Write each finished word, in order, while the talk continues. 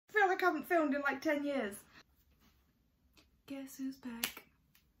like I haven't filmed in like 10 years. Guess who's back?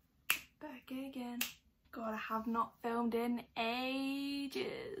 Back again. God, I have not filmed in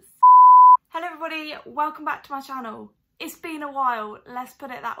ages. Hello everybody, welcome back to my channel. It's been a while, let's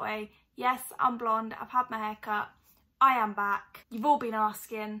put it that way. Yes, I'm blonde, I've had my hair cut. I am back. You've all been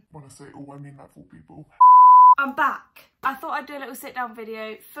asking. When I say all, I mean like 4 people. I'm back. I thought I'd do a little sit down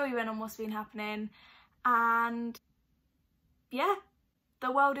video, fill you in on what's been happening. And yeah,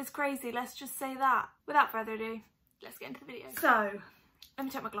 the world is crazy, let's just say that. Without further ado, let's get into the video. So, let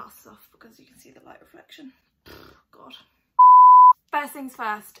me take my glasses off because you can see the light reflection. God. First things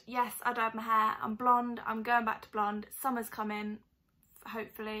first, yes, I dyed my hair. I'm blonde, I'm going back to blonde. Summer's coming,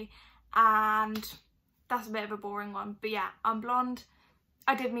 hopefully. And that's a bit of a boring one. But yeah, I'm blonde.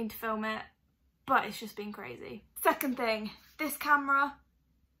 I did mean to film it, but it's just been crazy. Second thing, this camera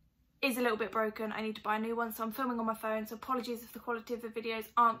is a little bit broken. I need to buy a new one, so I'm filming on my phone. So apologies if the quality of the videos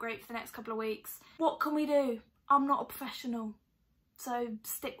aren't great for the next couple of weeks. What can we do? I'm not a professional, so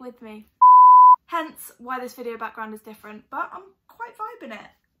stick with me. Hence why this video background is different, but I'm quite vibing it.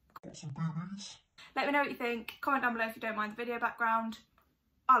 Got some boobies. Let me know what you think. Comment down below if you don't mind the video background.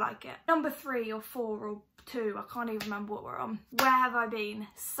 I like it. Number 3 or 4 or 2, I can't even remember what we're on. Where have I been?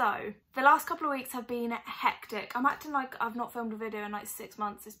 So, the last couple of weeks have been hectic. I'm acting like I've not filmed a video in like 6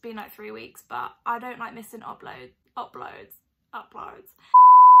 months. It's been like 3 weeks, but I don't like missing uploads. I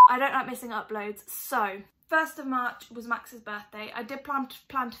don't like missing uploads. So, 1st of March was Max's birthday. I did plan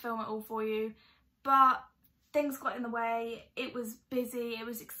to film it all for you, but things got in the way. It was busy, it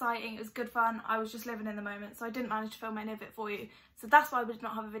was exciting, it was good fun. I was just living in the moment, so I didn't manage to film any of it for you. So that's why we did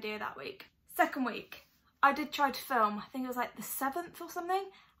not have a video that week. Second week, I did try to film, I think it was like the 7th or something.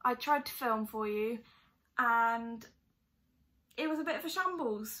 I tried to film for you and it was a bit of a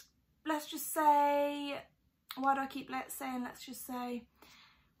shambles. Let's just say, why do I keep saying let's just say?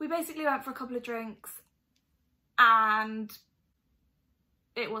 We basically went for a couple of drinks and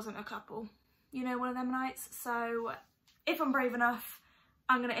it wasn't a couple. You know, one of them nights. So if I'm brave enough,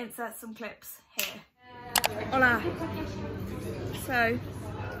 I'm gonna insert some clips here. Hola. So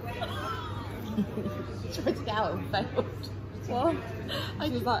tried to get out and failed. What? I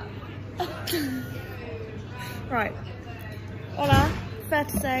was like right. Hola. Fair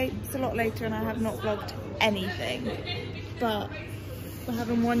to say it's a lot later and I have not vlogged anything. But we're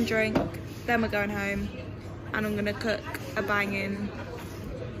having one drink, then we're going home and I'm gonna cook a banging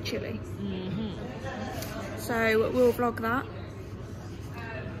chili. So we'll vlog that.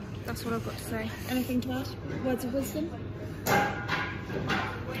 That's what I've got to say. Anything to add? Words of wisdom?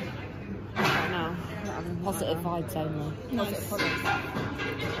 no, positive vibes only. Nice.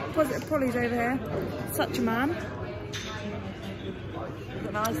 Positive Polly's over here. Such a man.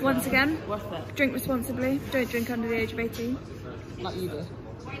 Nice. Once again, Worth it. drink responsibly. Don't drink under the age of 18. Like you do.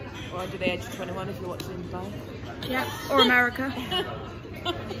 Or under the age of 21 if you're watching Dubai. Yeah, or America.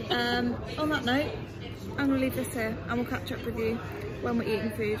 On that note, I'm going to leave this here and we'll catch up with you when we're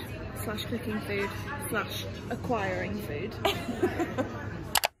eating food / cooking food / acquiring food.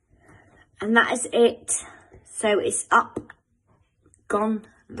 And that is it. So it's up, gone,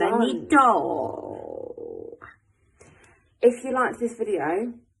 venito. If you liked this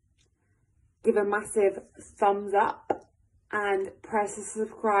video, give a massive thumbs up and press the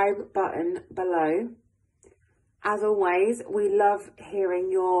subscribe button below. As always, we love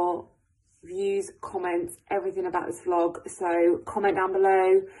hearing your views, comments, everything about this vlog. So comment down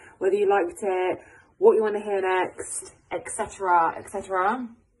below whether you liked it, what you want to hear next, etc, etc.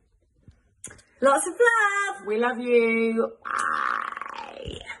 Lots of love. We love you.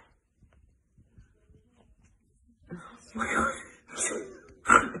 Bye. Oh my God.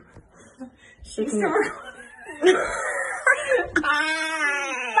 She can...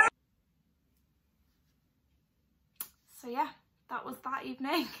 So yeah, that was that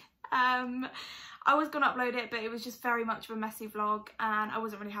evening. I was going to upload it, but it was just very much of a messy vlog and I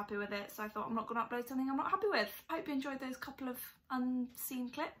wasn't really happy with it. So I thought I'm not going to upload something I'm not happy with. I hope you enjoyed those couple of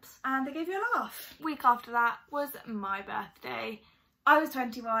unseen clips and they gave you a laugh. Week after that was my birthday. I was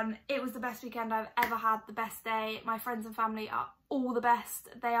 21. It was the best weekend I've ever had, the best day. My friends and family are all the best.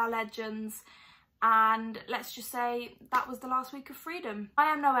 They are legends. And let's just say that was the last week of freedom. I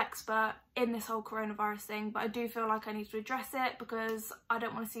am no expert in this whole coronavirus thing, but I do feel like I need to address it because I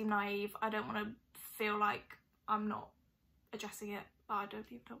don't want to seem naive. I don't want to feel like I'm not addressing it. I don't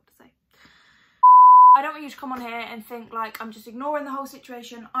even know what to say. I don't want you to come on here and think like I'm just ignoring the whole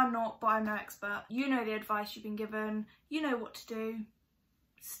situation. I'm not, but I'm no expert. You know the advice you've been given. You know what to do.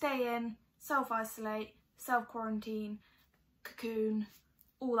 Stay in, self-isolate, self-quarantine, cocoon,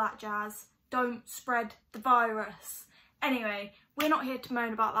 all that jazz. Don't spread the virus. Anyway, we're not here to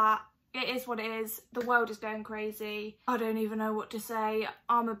moan about that. It is what it is. The world is going crazy. I don't even know what to say.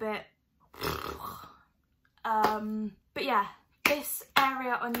 I'm a bit... But yeah, this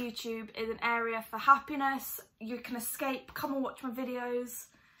area on YouTube is an area for happiness. You can escape. Come and watch my videos.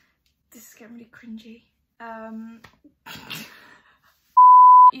 This is getting really cringy.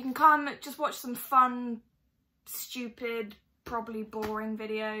 You can come, just watch some fun, stupid, probably boring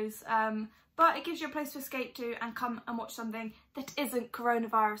videos. But it gives you a place to escape to and come and watch something that isn't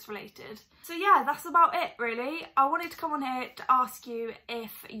coronavirus related. So yeah, that's about it really. I wanted to come on here to ask you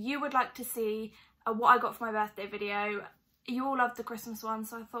if you would like to see what I got for my birthday video. You all love the Christmas one,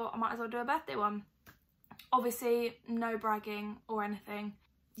 so I thought I might as well do a birthday one. Obviously, no bragging or anything.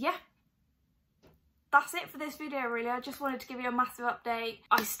 Yeah. That's it for this video really. I just wanted to give you a massive update.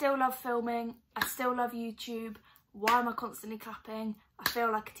 I still love filming. I still love YouTube. Why am I constantly clapping? I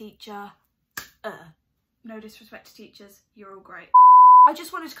feel like a teacher. No disrespect to teachers. You're all great. I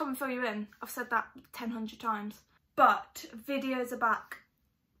just wanted to come and fill you in. I've said that 1,000 times. But videos are back.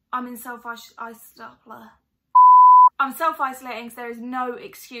 I'm self-isolating, so there is no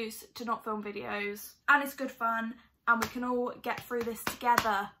excuse to not film videos. And it's good fun. And we can all get through this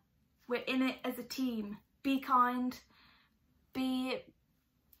together. We're in it as a team. Be kind, be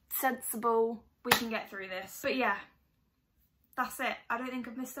sensible. We can get through this. But yeah, that's it. I don't think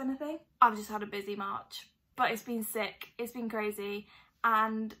I've missed anything. I've just had a busy March, but it's been sick. It's been crazy.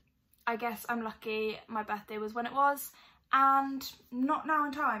 And I guess I'm lucky my birthday was when it was and not now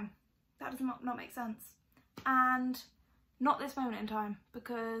in time. That does not make sense. And not this moment in time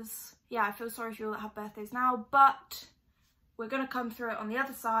because yeah, I feel sorry for you all that have birthdays now, but we're going to come through it on the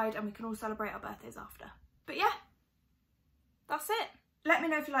other side and we can all celebrate our birthdays after. But yeah, that's it. Let me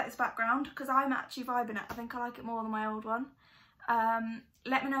know if you like this background because I'm actually vibing it. I think I like it more than my old one.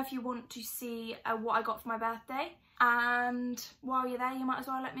 Let me know if you want to see what I got for my birthday. And while you're there, you might as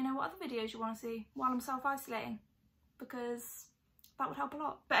well let me know what other videos you want to see while I'm self-isolating because that would help a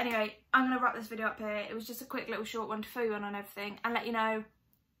lot. But anyway, I'm going to wrap this video up here. It was just a quick little short one to fill you in on everything and let you know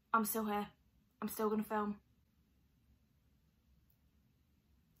I'm still here. I'm still going to film.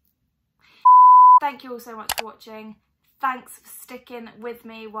 Thank you all so much for watching. Thanks for sticking with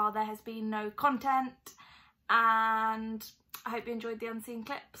me while there has been no content. And I hope you enjoyed the unseen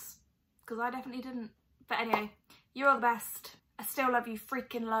clips, because I definitely didn't. But anyway, you're all the best. I still love you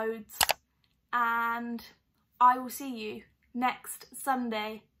freaking loads. And I will see you next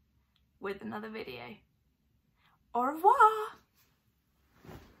Sunday with another video. Au revoir.